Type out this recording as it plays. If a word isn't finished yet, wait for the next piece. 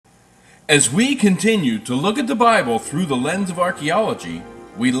As we continue to look at the Bible through the lens of archaeology,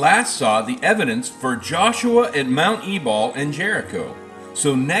 we last saw the evidence for Joshua at Mount Ebal and Jericho.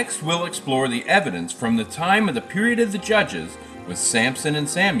 So next we'll explore the evidence from the time of the period of the Judges with Samson and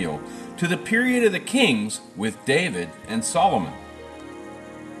Samuel to the period of the Kings with David and Solomon.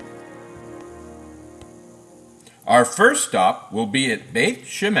 Our first stop will be at Beth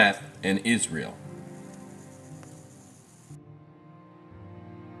Shemesh in Israel.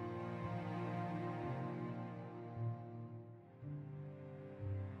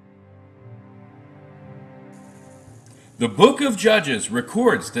 The book of Judges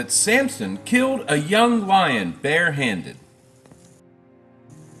records that Samson killed a young lion barehanded.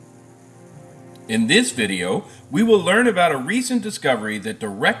 In this video, we will learn about a recent discovery that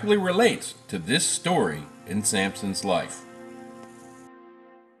directly relates to this story in Samson's life.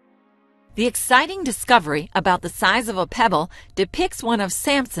 The exciting discovery about the size of a pebble depicts one of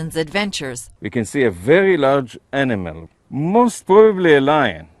Samson's adventures. We can see a very large animal, most probably a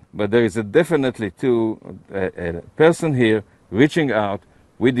lion. But there is definitely a person here reaching out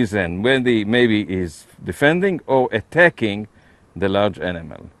with his hand when he maybe is defending or attacking the large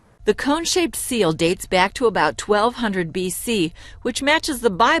animal. The cone-shaped seal dates back to about 1200 BC, which matches the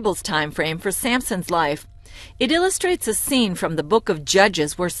Bible's time frame for Samson's life. It illustrates a scene from the book of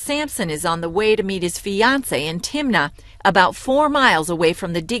Judges where Samson is on the way to meet his fiancée in Timnah, about 4 miles away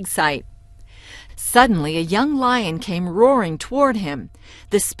from the dig site. Suddenly a young lion came roaring toward him.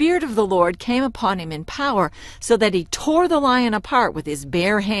 The Spirit of the Lord came upon him in power, so that he tore the lion apart with his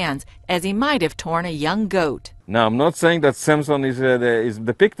bare hands, as he might have torn a young goat. Now, I'm not saying that Samson is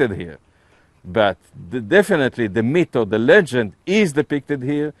depicted here, but definitely the myth or the legend is depicted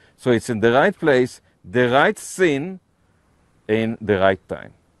here, so it's in the right place, the right scene, in the right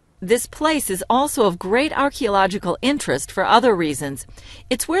time. This place is also of great archaeological interest for other reasons.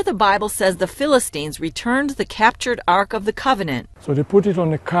 It's where the Bible says the Philistines returned the captured Ark of the Covenant. So they put it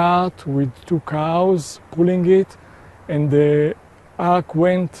on a cart with 2 cows pulling it, and the Ark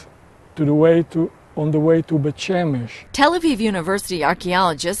went on the way to Beth Shemesh. Tel Aviv University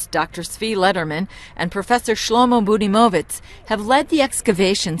archaeologists Dr. Zvi Lederman and Professor Shlomo Budimovitz have led the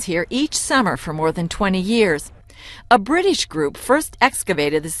excavations here each summer for more than 20 years. A British group first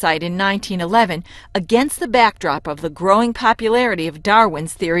excavated the site in 1911 against the backdrop of the growing popularity of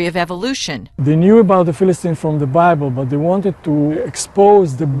Darwin's theory of evolution. They knew about the Philistines from the Bible, but they wanted to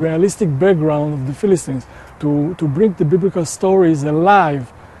expose the realistic background of the Philistines, to bring the biblical stories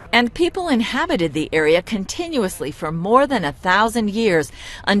alive. And people inhabited the area continuously for more than 1,000 years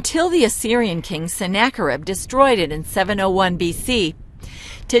until the Assyrian king Sennacherib destroyed it in 701 BC.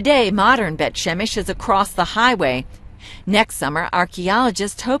 Today, modern Beth Shemesh is across the highway. Next summer,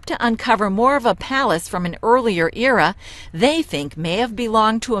 archaeologists hope to uncover more of a palace from an earlier era they think may have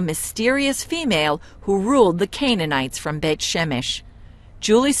belonged to a mysterious female who ruled the Canaanites from Beth Shemesh.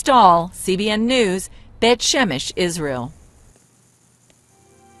 Julie Stahl, CBN News, Beth Shemesh, Israel.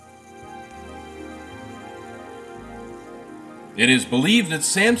 It is believed that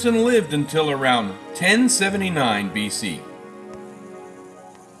Samson lived until around 1079 BC.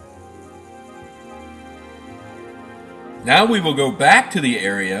 Now we will go back to the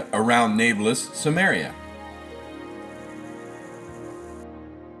area around Nablus, Samaria.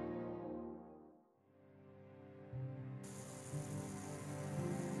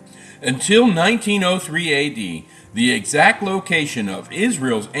 Until 1903 AD, the exact location of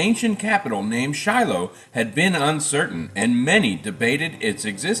Israel's ancient capital named Shiloh had been uncertain, and many debated its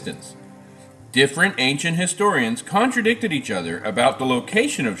existence. Different ancient historians contradicted each other about the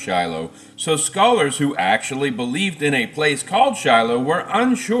location of Shiloh, so scholars who actually believed in a place called Shiloh were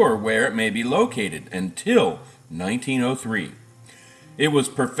unsure where it may be located until 1903. It was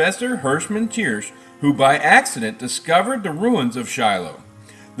Professor Hirschman Tiersch who by accident discovered the ruins of Shiloh.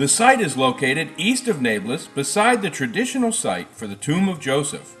 The site is located east of Nablus, beside the traditional site for the tomb of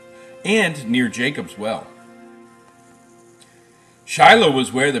Joseph, and near Jacob's well. Shiloh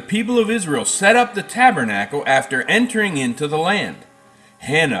was where the people of Israel set up the tabernacle after entering into the land.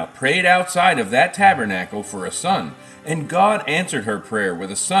 Hannah prayed outside of that tabernacle for a son, and God answered her prayer with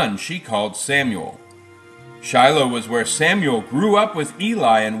a son she called Samuel. Shiloh was where Samuel grew up with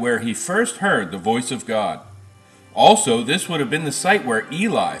Eli and where he first heard the voice of God. Also, this would have been the site where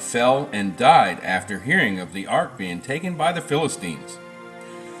Eli fell and died after hearing of the ark being taken by the Philistines.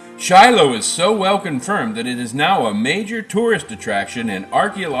 Shiloh is so well confirmed that it is now a major tourist attraction and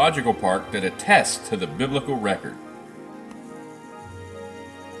archaeological park that attests to the biblical record.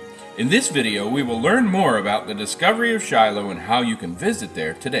 In this video, we will learn more about the discovery of Shiloh and how you can visit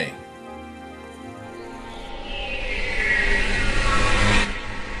there today.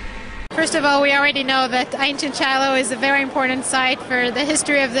 First of all, we already know that ancient Shiloh is a very important site for the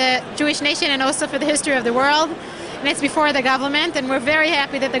history of the Jewish nation and also for the history of the world. And it's before the government, and we're very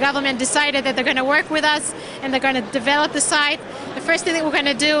happy that the government decided that they're going to work with us and they're going to develop the site. The first thing that we're going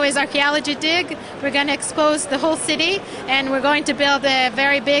to do is archaeology dig. We're going to expose the whole city, and we're going to build a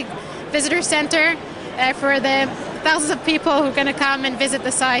very big visitor center for the thousands of people who are going to come and visit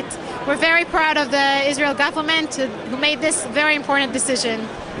the site. We're very proud of the Israel government who made this very important decision.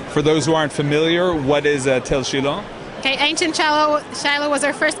 For those who aren't familiar, what is Tel Shiloh? Okay, ancient Shiloh was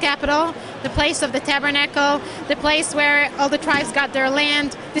our first capital, the place of the tabernacle, the place where all the tribes got their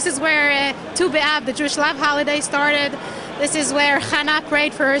land. This is where Tu B'Av, the Jewish love holiday, started. This is where Hannah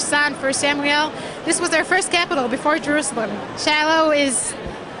prayed for her son, for Samuel. This was our first capital before Jerusalem. Shiloh is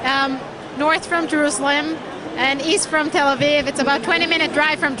north from Jerusalem and east from Tel Aviv. It's about 20-minute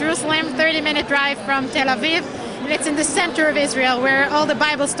drive from Jerusalem, 30-minute drive from Tel Aviv. And it's in the center of Israel where all the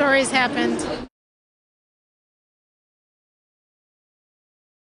Bible stories happened.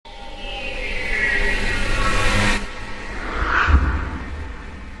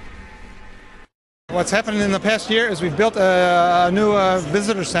 What's happened in the past year is we've built a new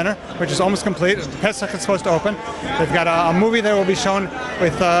visitor center, which is almost complete. Pesach is supposed to open. They've got a movie that will be shown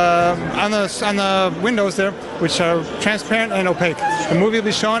with on the windows there, which are transparent and opaque. The movie will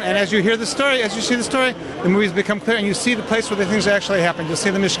be shown, and as you hear the story, as you see the story, the movies become clear, and you see the place where the things actually happen. You'll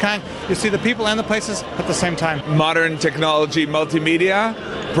see the Mishkan, you see the people and the places at the same time. Modern technology, multimedia,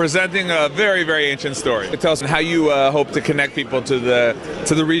 presenting a very, very ancient story. Tell us how you hope to connect people to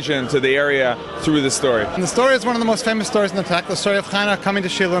the region, to the area through the story. And the story is one of the most famous stories in the Tanakh, the story of Hannah coming to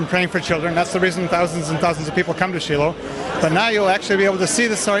Shiloh and praying for children. That's the reason thousands and thousands of people come to Shiloh. But now you'll actually be able to see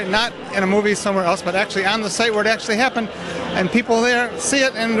the story, not in a movie somewhere else, but actually on the site where it actually happened. And people there see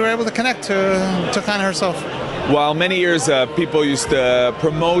it and were able to connect to Hannah herself. While many years people used to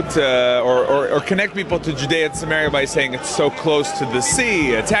promote or connect people to Judea and Samaria by saying it's so close to the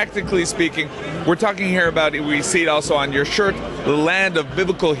sea, tactically speaking, we're talking here about, we see it also on your shirt, the land of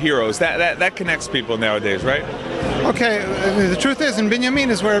biblical heroes. That connects people nowadays, right? Okay, the truth is, in Binyamin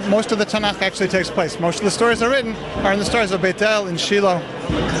is where most of the Tanakh actually takes place. Most of the stories are written are in the stories of Bethel and Shiloh.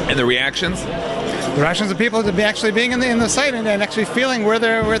 And the reactions? The reactions of people to be actually being in the site and actually feeling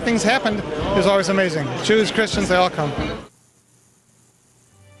where things happened is always amazing. Jews, Christians, they all come.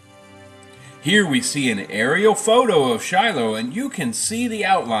 Here we see an aerial photo of Shiloh, and you can see the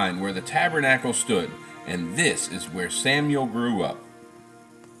outline where the tabernacle stood. And this is where Samuel grew up.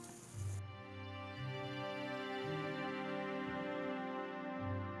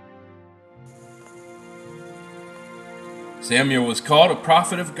 Samuel was called a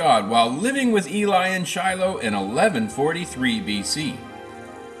prophet of God while living with Eli in Shiloh in 1143 BC.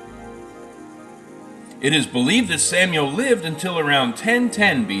 It is believed that Samuel lived until around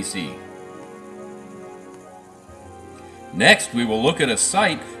 1010 BC. Next, we will look at a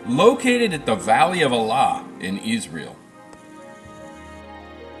site located at the Valley of Elah in Israel.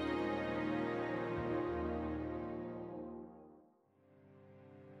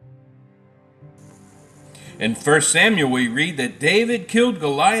 In 1 Samuel, we read that David killed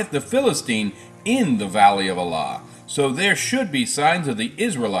Goliath the Philistine in the Valley of Elah, so there should be signs of the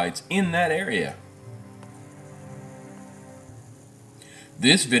Israelites in that area.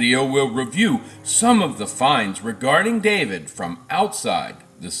 This video will review some of the finds regarding David from outside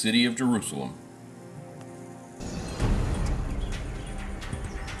the city of Jerusalem.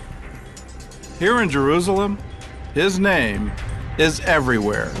 Here in Jerusalem, his name is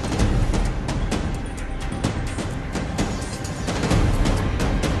everywhere.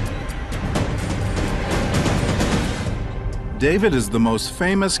 David is the most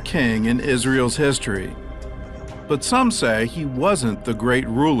famous king in Israel's history. But some say he wasn't the great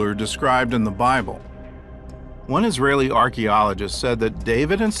ruler described in the Bible. One Israeli archaeologist said that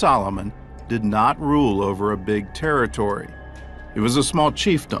David and Solomon did not rule over a big territory. It was a small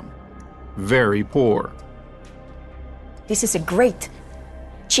chiefdom, very poor. This is a great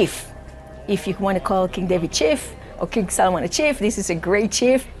chief. If you want to call King David chief or King Solomon a chief, this is a great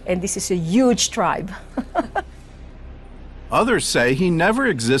chief, and this is a huge tribe. Others say he never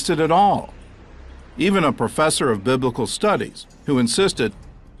existed at all. Even a professor of biblical studies who insisted,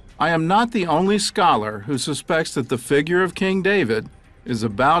 "I am not the only scholar who suspects that the figure of King David is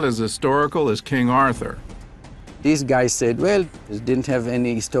about as historical as King Arthur." These guys said, well, they didn't have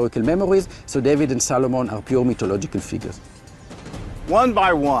any historical memories, so David and Solomon are pure mythological figures. One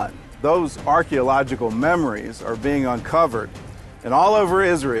by one, those archaeological memories are being uncovered, and all over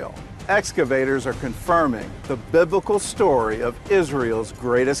Israel, excavators are confirming the biblical story of Israel's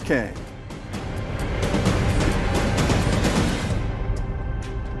greatest king.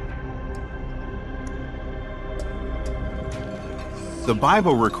 The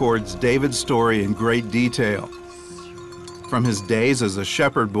Bible records David's story in great detail, from his days as a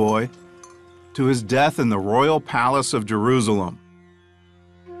shepherd boy to his death in the royal palace of Jerusalem.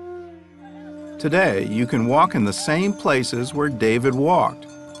 Today, you can walk in the same places where David walked,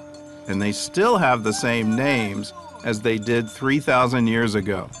 and they still have the same names as they did 3,000 years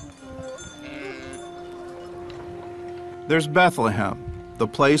ago. There's Bethlehem, the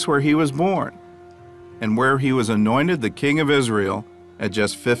place where he was born, and where he was anointed the King of Israel at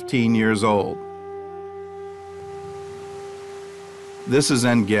just 15 years old. This is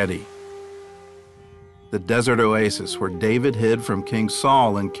En-Gedi, the desert oasis where David hid from King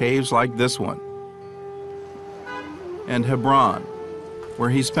Saul in caves like this one. And Hebron, where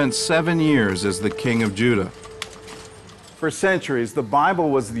he spent 7 years as the king of Judah. For centuries, the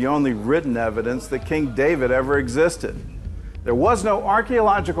Bible was the only written evidence that King David ever existed. There was no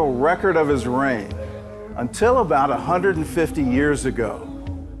archaeological record of his reign until about 150 years ago.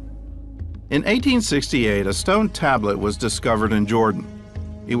 In 1868, a stone tablet was discovered in Jordan.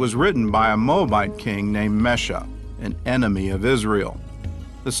 It was written by a Moabite king named Mesha, an enemy of Israel.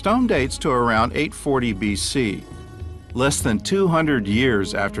 The stone dates to around 840 BC, less than 200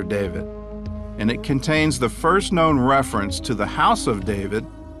 years after David, and it contains the first known reference to the house of David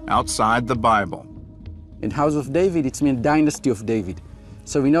outside the Bible. In House of David, it means dynasty of David.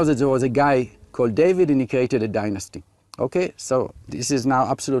 So we know that there was a guy called David and he created a dynasty. Okay, so this is now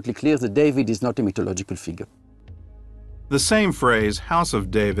absolutely clear that David is not a mythological figure. The same phrase, House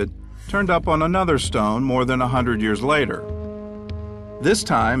of David, turned up on another stone more than 100 years later, this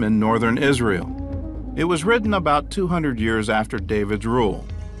time in northern Israel. It was written about 200 years after David's rule,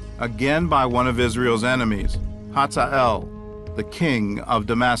 again by one of Israel's enemies, Hazael, the king of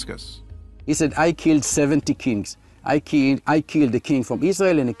Damascus. He said, I killed 70 kings. I killed a king from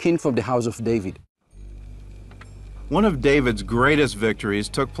Israel and a king from the house of David. One of David's greatest victories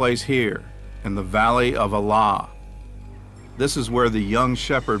took place here, in the valley of Elah. This is where the young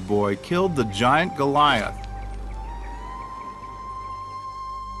shepherd boy killed the giant Goliath.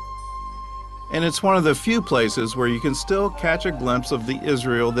 And it's one of the few places where you can still catch a glimpse of the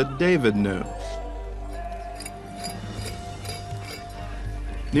Israel that David knew.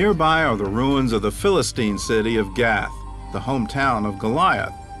 Nearby are the ruins of the Philistine city of Gath, the hometown of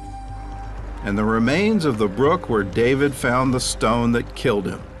Goliath, and the remains of the brook where David found the stone that killed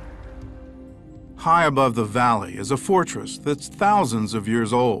him. High above the valley is a fortress that's thousands of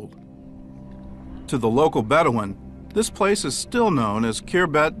years old. To the local Bedouin, this place is still known as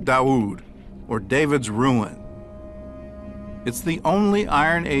Khirbet Daoud, or David's ruin. It's the only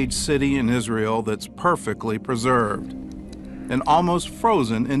Iron Age city in Israel that's perfectly preserved and almost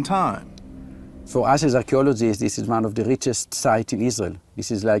frozen in time. For us as archaeologists, this is one of the richest sites in Israel.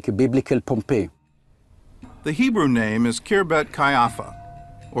 This is like a biblical Pompeii. The Hebrew name is Khirbet Qeiyafa,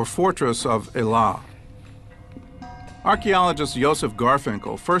 or Fortress of Elah. Archaeologist Joseph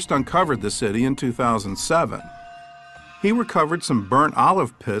Garfinkel first uncovered the city in 2007. He recovered some burnt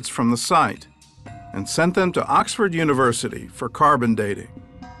olive pits from the site and sent them to Oxford University for carbon dating.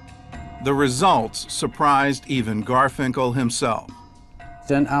 The results surprised even Garfinkel himself.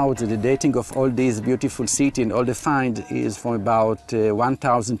 Turned out that the dating of all these beautiful cities and all the finds is from about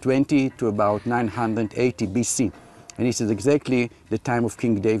 1020 to about 980 BC. And this is exactly the time of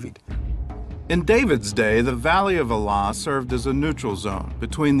King David. In David's day, the Valley of Elah served as a neutral zone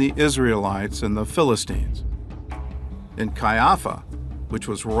between the Israelites and the Philistines. In Qeiyafa, which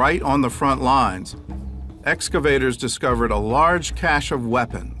was right on the front lines, excavators discovered a large cache of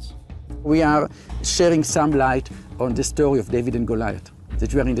weapons. We are sharing some light on the story of David and Goliath,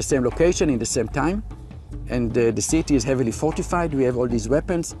 that we are in the same location, in the same time, and the city is heavily fortified. We have all these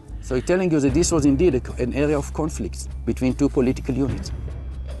weapons. So it's telling you that this was indeed an area of conflicts between two political units.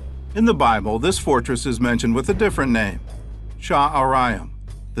 In the Bible, this fortress is mentioned with a different name, Sha'araim,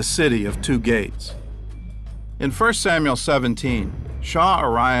 the city of two gates. In 1 Samuel 17,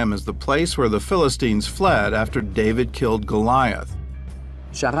 Sha'araim is the place where the Philistines fled after David killed Goliath.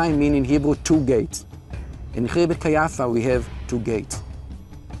 Sha'araim means in Hebrew two gates. In Khirbet Qeiyafa we have two gates.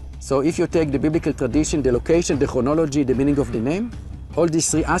 So if you take the biblical tradition, the location, the chronology, the meaning of the name, all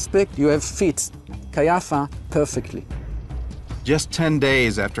these three aspects, you have fits Qeiyafa perfectly. Just 10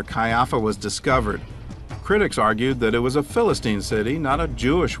 days after Qeiyafa was discovered, critics argued that it was a Philistine city, not a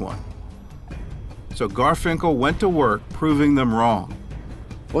Jewish one. So Garfinkel went to work proving them wrong.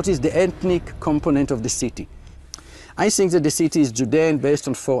 What is the ethnic component of the city? I think that the city is Judean based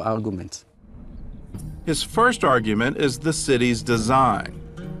on 4 arguments. His first argument is the city's design.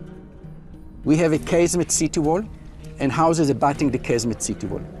 We have a casement city wall and houses abutting the casement city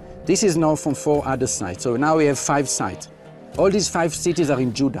wall. This is known from 4 other sites, so now we have 5 sites. All these 5 cities are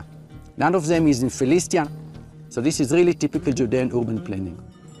in Judah. None of them is in Philistia. So this is really typical Judean urban planning.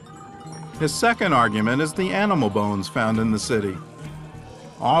 His second argument is the animal bones found in the city.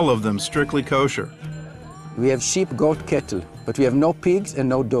 All of them strictly kosher. We have sheep, goat, cattle, but we have no pigs and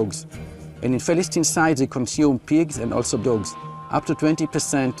no dogs. And in Philistine sites, we consume pigs and also dogs. Up to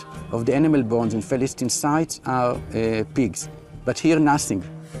 20% of the animal bones in Philistine sites are pigs, but here nothing.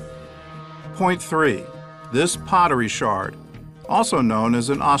 Point 3. This pottery shard, also known as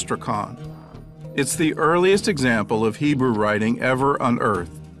an ostracon. It's the earliest example of Hebrew writing ever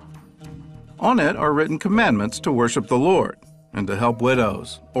unearthed. On it are written commandments to worship the Lord and to help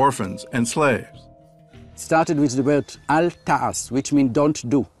widows, orphans, and slaves. It started with the word al ta'as, which means don't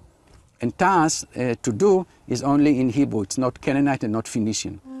do. And ta'as, to do, is only in Hebrew. It's not Canaanite and not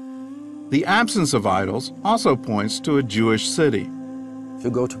Phoenician. The absence of idols also points to a Jewish city. If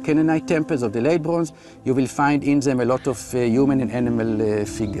you go to Canaanite temples of the late bronze, you will find in them a lot of human and animal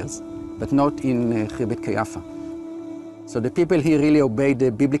figures, but not in Chibet Kayafa. So the people here really obeyed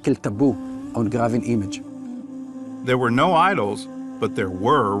the biblical taboo on graven image. There were no idols, but there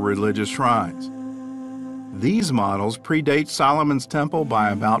were religious shrines. These models predate Solomon's temple by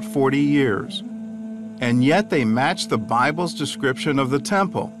about 40 years. And yet they match the Bible's description of the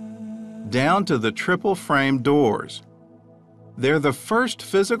temple, down to the triple-framed doors. They're the first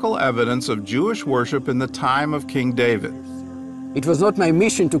physical evidence of Jewish worship in the time of King David. It was not my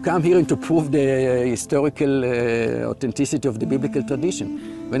mission to come here and to prove the historical authenticity of the biblical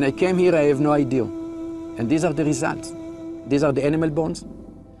tradition. When I came here, I have no idea. And these are the results. These are the animal bones.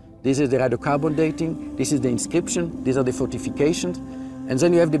 This is the radiocarbon dating. This is the inscription. These are the fortifications. And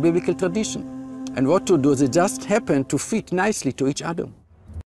then you have the biblical tradition. And what to do, they just happen to fit nicely to each other.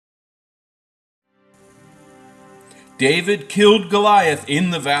 David killed Goliath in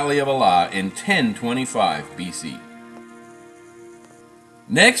the Valley of Elah in 1025 BC.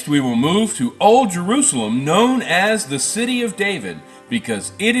 Next, we will move to Old Jerusalem, known as the City of David,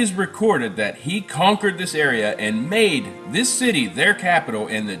 because it is recorded that he conquered this area and made this city their capital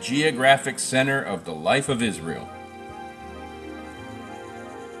and the geographic center of the life of Israel.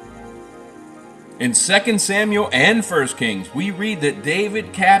 In 2 Samuel and 1 Kings, we read that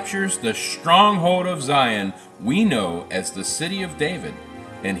David captures the stronghold of Zion we know as the City of David,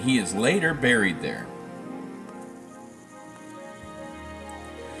 and he is later buried there.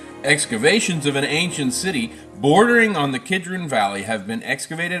 Excavations of an ancient city bordering on the Kidron Valley have been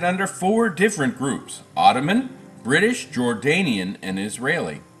excavated under 4 different groups: Ottoman, British, Jordanian, and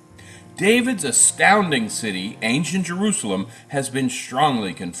Israeli. David's astounding city, ancient Jerusalem, has been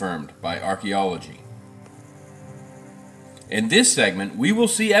strongly confirmed by archaeology. In this segment, we will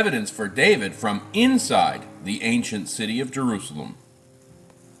see evidence for David from inside the ancient city of Jerusalem.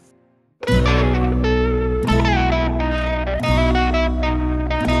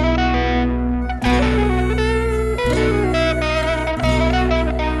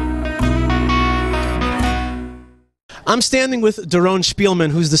 I'm standing with Doron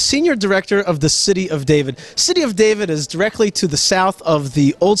Spielman, who's the Senior Director of the City of David. City of David is directly to the south of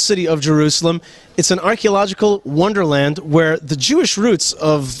the Old City of Jerusalem. It's an archaeological wonderland where the Jewish roots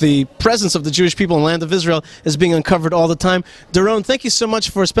of the presence of the Jewish people in the land of Israel is being uncovered all the time. Doron, thank you so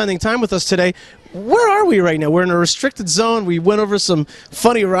much for spending time with us today. Where are we right now? We're in a restricted zone. We went over some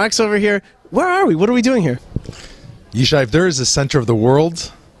funny rocks over here. Where are we? What are we doing here? Yishai, if there is a center of the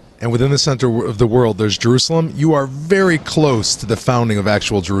world, and within the center of the world there's Jerusalem, you are very close to the founding of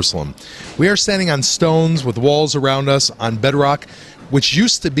actual Jerusalem. We are standing on stones with walls around us, on bedrock, which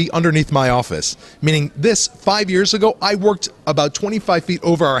used to be underneath my office. Meaning this, 5 years ago, I worked about 25 feet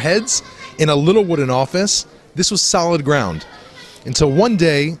over our heads in a little wooden office. This was solid ground. Until one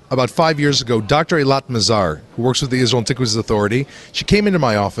day, about 5 years ago, Dr. Eilat Mazar, who works with the Israel Antiquities Authority, she came into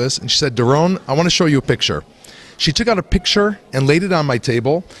my office and she said, Doron, I want to show you a picture. She took out a picture and laid it on my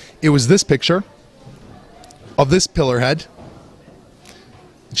table. It was this picture of this pillar head.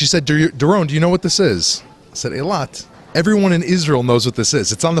 She said, Doron, do you know what this is? I said, Eilat, everyone in Israel knows what this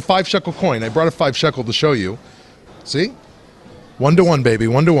is. It's on the 5 shekel coin. I brought a 5 shekel to show you. See? 1 to 1, baby,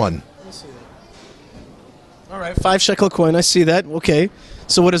 1 to 1. All right, 5 shekel coin, I see that. Okay.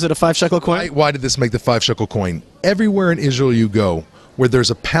 So what is it, a 5 shekel coin? Why did this make the 5 shekel coin? Everywhere in Israel you go, where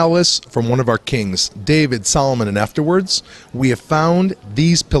there's a palace from one of our kings, David, Solomon, and afterwards, we have found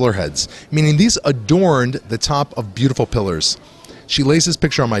these pillar heads, meaning these adorned the top of beautiful pillars. She lays this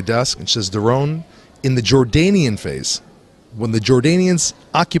picture on my desk and says, Doron, in the Jordanian phase, when the Jordanians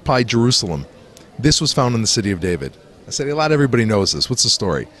occupied Jerusalem, this was found in the City of David. I said, Eilat, everybody knows this. What's the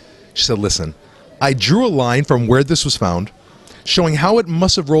story? She said, listen, I drew a line from where this was found, showing how it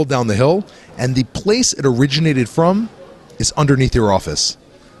must have rolled down the hill, and the place it originated from is underneath your office.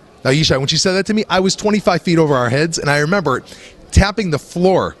 Now, Yishai, when she said that to me, I was 25 feet over our heads, and I remember tapping the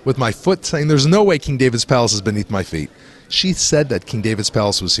floor with my foot, saying, there's no way King David's palace is beneath my feet. She said that King David's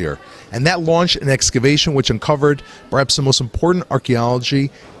palace was here. And that launched an excavation which uncovered perhaps the most important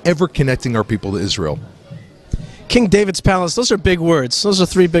archaeology ever connecting our people to Israel. King David's palace, those are big words. Those are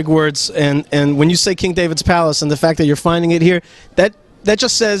three big words. And when you say King David's palace and the fact that you're finding it here, that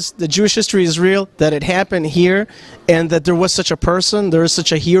just says that Jewish history is real, that it happened here, and that there was such a person, there is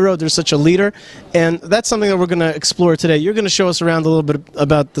such a hero, there's such a leader. And that's something that we're going to explore today. You're going to show us around a little bit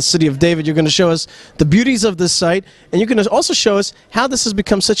about the city of David. You're going to show us the beauties of this site, and you're going to also show us how this has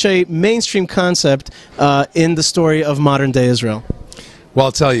become such a mainstream concept in the story of modern-day Israel. Well,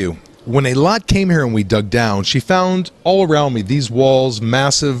 I'll tell you, when Eilat came here and we dug down, she found all around me these walls,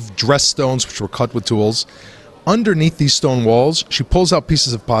 massive dress stones which were cut with tools. Underneath these stone walls, she pulls out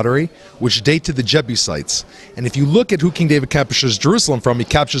pieces of pottery which date to the Jebusites. And if you look at who King David captures Jerusalem from, he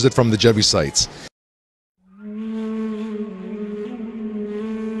captures it from the Jebusites.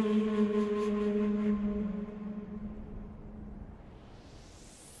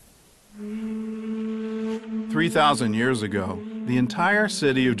 "3,000 years ago, the entire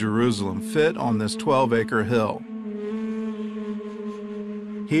city of Jerusalem fit on this 12-acre hill.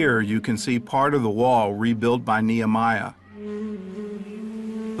 Here you can see part of the wall rebuilt by Nehemiah,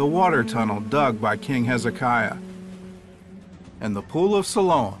 the water tunnel dug by King Hezekiah, and the pool of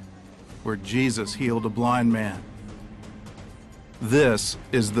Siloam, where Jesus healed a blind man. This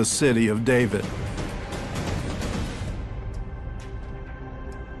is the city of David."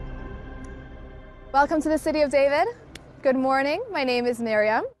 Welcome to the City of David. Good morning. My name is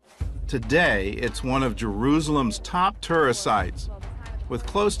Miriam. Today, it's one of Jerusalem's top tourist sites, with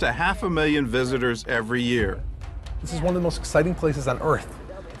close to 500,000 visitors every year. This is one of the most exciting places on earth.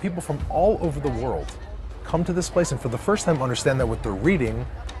 People from all over the world come to this place and for the first time understand that what they're reading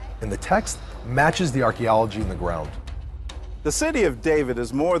in the text matches the archaeology in the ground. The City of David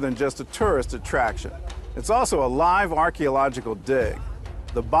is more than just a tourist attraction. It's also a live archaeological dig.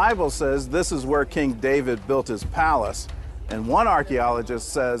 The Bible says this is where King David built his palace, and one archaeologist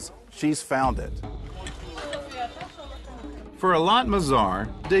says she's found it. For Eilat Mazar,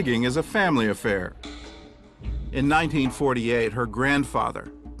 digging is a family affair. In 1948, her grandfather,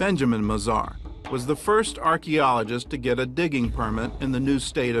 Benjamin Mazar, was the first archaeologist to get a digging permit in the new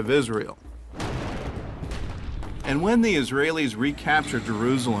state of Israel. And when the Israelis recaptured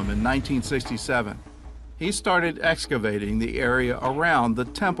Jerusalem in 1967, he started excavating the area around the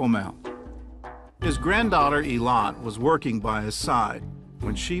Temple Mount. His granddaughter Eilat was working by his side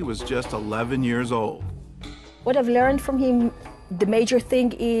when she was just 11 years old. What I've learned from him, the major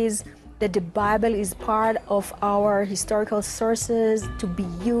thing is that the Bible is part of our historical sources to be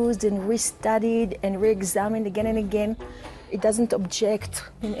used and restudied and re-examined again and again. It doesn't object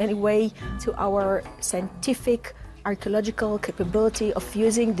in any way to our scientific archaeological capability of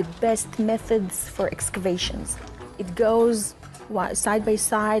using the best methods for excavations. It goes side by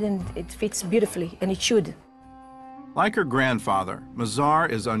side and it fits beautifully, and it should. Like her grandfather, Mazar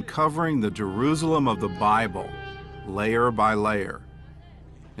is uncovering the Jerusalem of the Bible, layer by layer.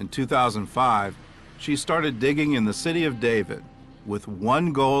 In 2005, she started digging in the city of David with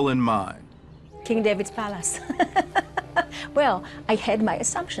one goal in mind. King David's palace. Well, I had my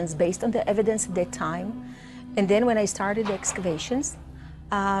assumptions based on the evidence at that time. And then when I started the excavations,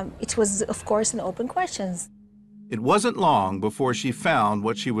 it was, of course, an open question. It wasn't long before she found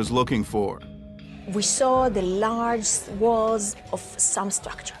what she was looking for. We saw the large walls of some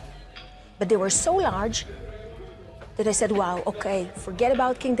structure, but they were so large that I said, wow, okay, forget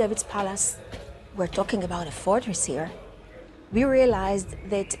about King David's palace. We're talking about a fortress here. We realized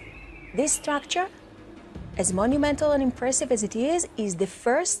that this structure, as monumental and impressive as it is the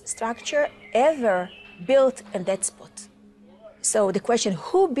first structure ever built in that spot. So the question,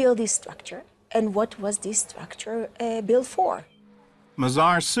 who built this structure and what was this structure built for?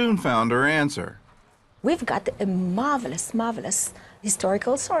 Mazar soon found her answer. We've got a marvelous, marvelous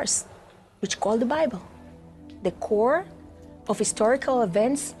historical source, which called the Bible. The core of historical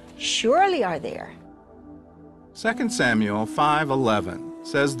events surely are there. 2 Samuel 5:11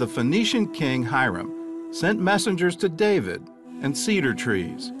 says the Phoenician king Hiram sent messengers to David and cedar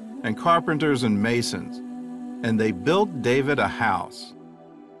trees and carpenters and masons, and they built David a house.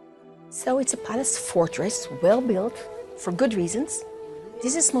 So it's a palace fortress, well built, for good reasons.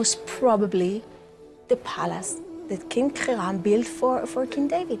 This is most probably the palace that King Hiram built for King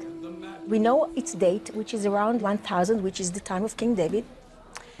David. We know its date, which is around 1000, which is the time of King David.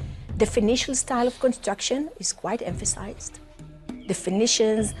 The Phoenician style of construction is quite emphasized. The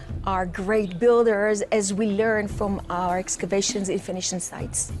Phoenicians are great builders, as we learn from our excavations in Phoenician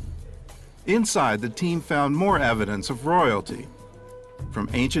sites. Inside, the team found more evidence of royalty, from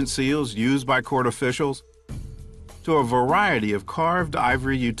ancient seals used by court officials to a variety of carved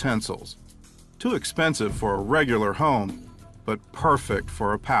ivory utensils, too expensive for a regular home, but perfect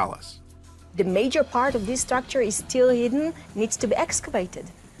for a palace. The major part of this structure is still hidden, needs to be excavated.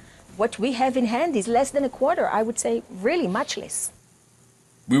 What we have in hand is less than a quarter, I would say really much less.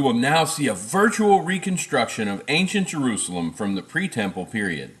 We will now see a virtual reconstruction of ancient Jerusalem from the pre-temple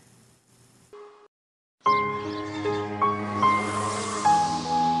period.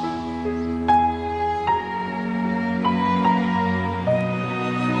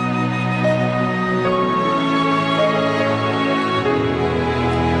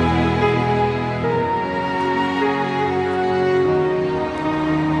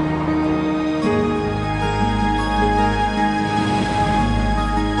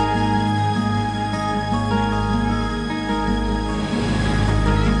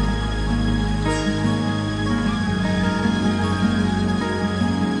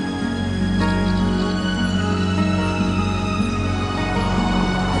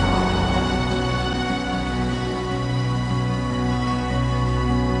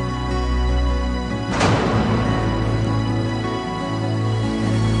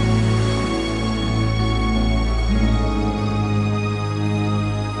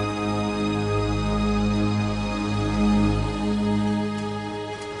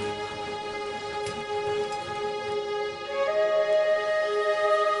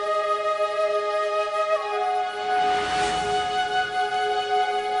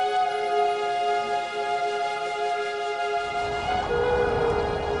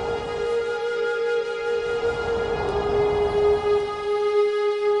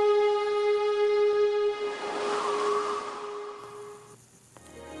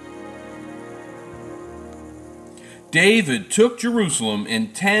 David took Jerusalem in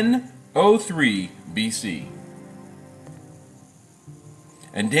 1003 BC.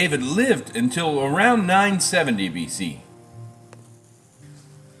 And David lived until around 970 BC.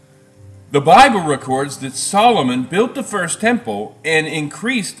 The Bible records that Solomon built the first temple and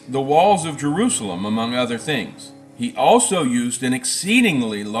increased the walls of Jerusalem, among other things. He also used an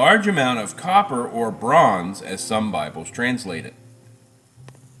exceedingly large amount of copper or bronze, as some Bibles translate it.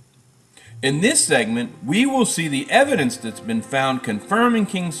 In this segment, we will see the evidence that's been found confirming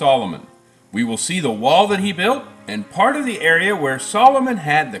King Solomon. We will see the wall that he built and part of the area where Solomon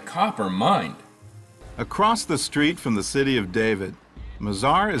had the copper mined. Across the street from the city of David,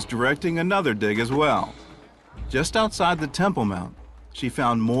 Mazar is directing another dig as well. Just outside the Temple Mount, she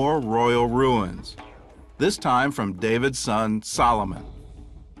found more royal ruins, this time from David's son Solomon.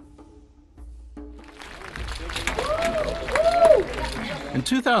 In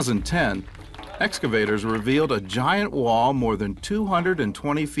 2010, excavators revealed a giant wall more than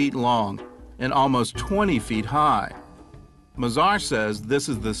 220 feet long and almost 20 feet high. Mazar says this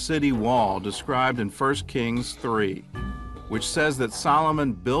is the city wall described in 1 Kings 3, which says that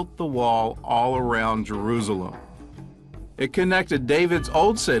Solomon built the wall all around Jerusalem. It connected David's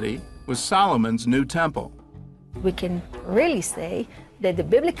old city with Solomon's new temple. We can really say that the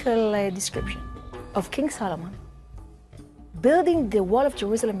biblical description of King Solomon building the wall of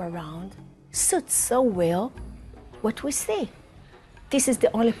Jerusalem around suits so well what we see. This is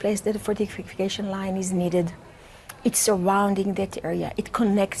the only place that a fortification line is needed. It's surrounding that area. It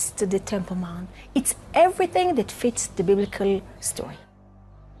connects to the Temple Mount. It's everything that fits the biblical story.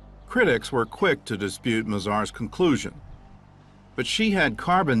 Critics were quick to dispute Mazar's conclusion, but she had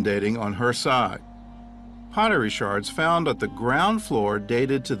carbon dating on her side. Pottery shards found at the ground floor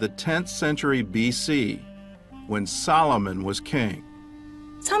dated to the 10th century BC, when Solomon was king.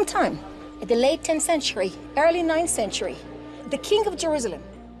 Sometime in the late 10th century, early 9th century, the king of Jerusalem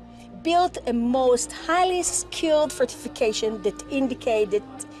built a most highly skilled fortification that indicated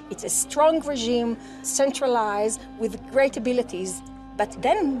it's a strong regime, centralized, with great abilities. But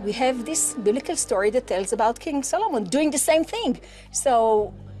then we have this biblical story that tells about King Solomon doing the same thing.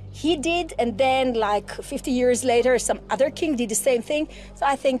 So he did, and then like 50 years later, some other king did the same thing. So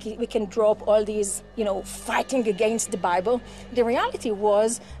I think we can drop all these, fighting against the Bible. The reality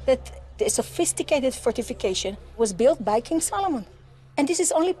was that the sophisticated fortification was built by King Solomon. And this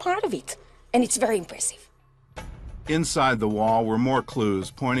is only part of it, and it's very impressive. Inside the wall were more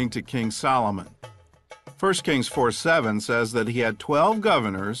clues pointing to King Solomon. 1 Kings 4:7 says that he had 12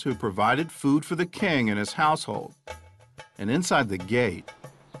 governors who provided food for the king and his household. And inside the gate,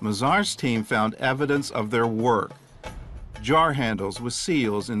 Mazar's team found evidence of their work. Jar handles with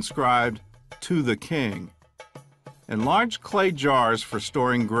seals inscribed, "To the King." and large clay jars for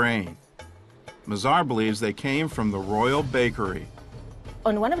storing grain. Mazar believes they came from the royal bakery.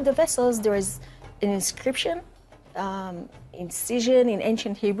 On one of the vessels, there is an inscription, incision in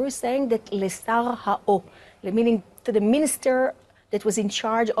ancient Hebrew, saying that Lesar Ha'o, meaning to the minister that was in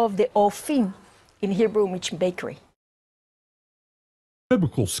charge of the ofim in Hebrew, which bakery.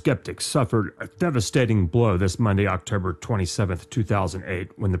 Biblical skeptics suffered a devastating blow this Monday, October 27,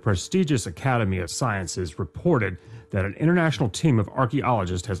 2008, when the prestigious Academy of Sciences reported that an international team of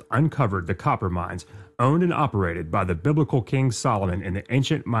archaeologists has uncovered the copper mines owned and operated by the biblical King Solomon in the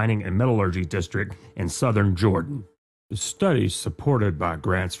ancient mining and metallurgy district in southern Jordan. The study, supported by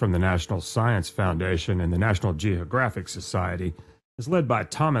grants from the National Science Foundation and the National Geographic Society, is led by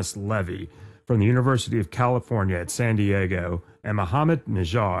Thomas Levy from the University of California at San Diego and Mohammed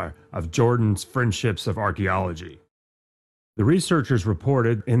Najjar of Jordan's Friendships of Archaeology. The researchers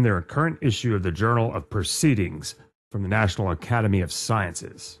reported in their current issue of the Journal of Proceedings from the National Academy of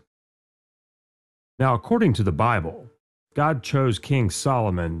Sciences. Now, according to the Bible, God chose King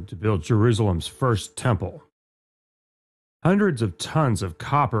Solomon to build Jerusalem's first temple. Hundreds of tons of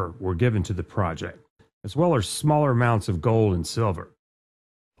copper were given to the project, as well as smaller amounts of gold and silver.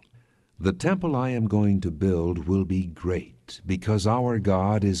 The temple I am going to build will be great, because our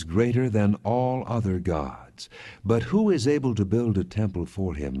God is greater than all other gods. But who is able to build a temple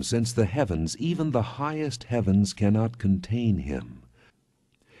for him, since the heavens, even the highest heavens, cannot contain him?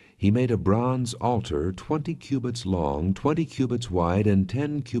 He made a bronze altar 20 cubits long, 20 cubits wide, and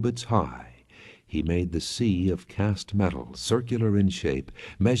 10 cubits high. He made the sea of cast metal, circular in shape,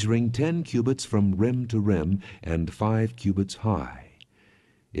 measuring 10 cubits from rim to rim, and 5 cubits high.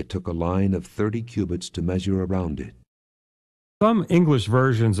 It took a line of 30 cubits to measure around it. Some English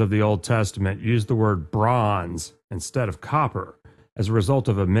versions of the Old Testament use the word bronze instead of copper as a result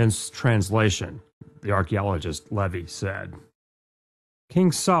of a mistranslation, the archaeologist Levy said.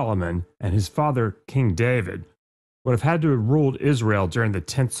 King Solomon and his father, King David, would have had to have ruled Israel during the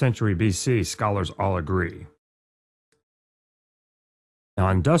 10th century BC, scholars all agree. Now,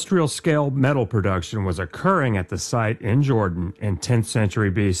 industrial-scale metal production was occurring at the site in Jordan in 10th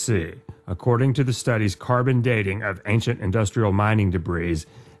century BC, according to the study's carbon dating of ancient industrial mining debris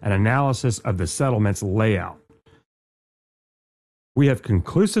and analysis of the settlement's layout. We have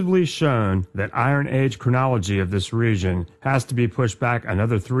conclusively shown that Iron Age chronology of this region has to be pushed back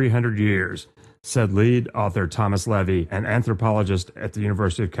another 300 years, said lead author Thomas Levy, an anthropologist at the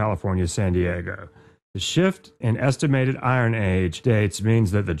University of California, San Diego. The shift in estimated Iron Age dates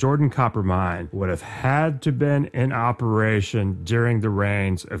means that the Jordan copper mine would have had to been in operation during the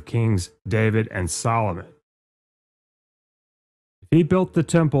reigns of Kings David and Solomon. If he built the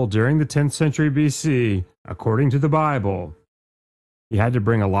temple during the 10th century BC, according to the Bible, he had to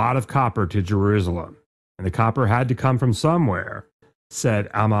bring a lot of copper to Jerusalem, and the copper had to come from somewhere, said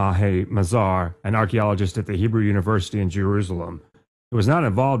Amahe Mazar, an archaeologist at the Hebrew University in Jerusalem, who was not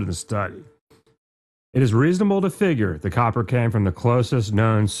involved in the study. It is reasonable to figure the copper came from the closest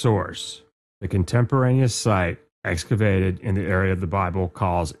known source, the contemporaneous site excavated in the area the Bible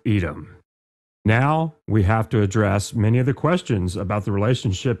calls Edom. Now we have to address many of the questions about the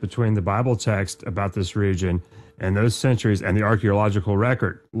relationship between the Bible text about this region and those centuries and the archaeological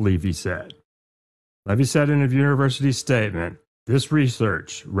record, Levy said. Levy said in a university statement, this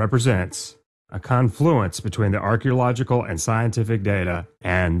research represents a confluence between the archaeological and scientific data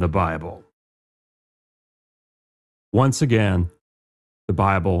and the Bible. Once again, the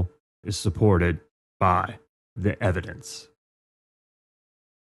Bible is supported by the evidence.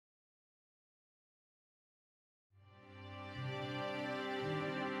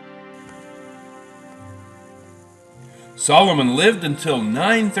 Solomon lived until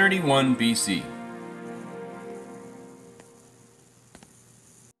 931 BC.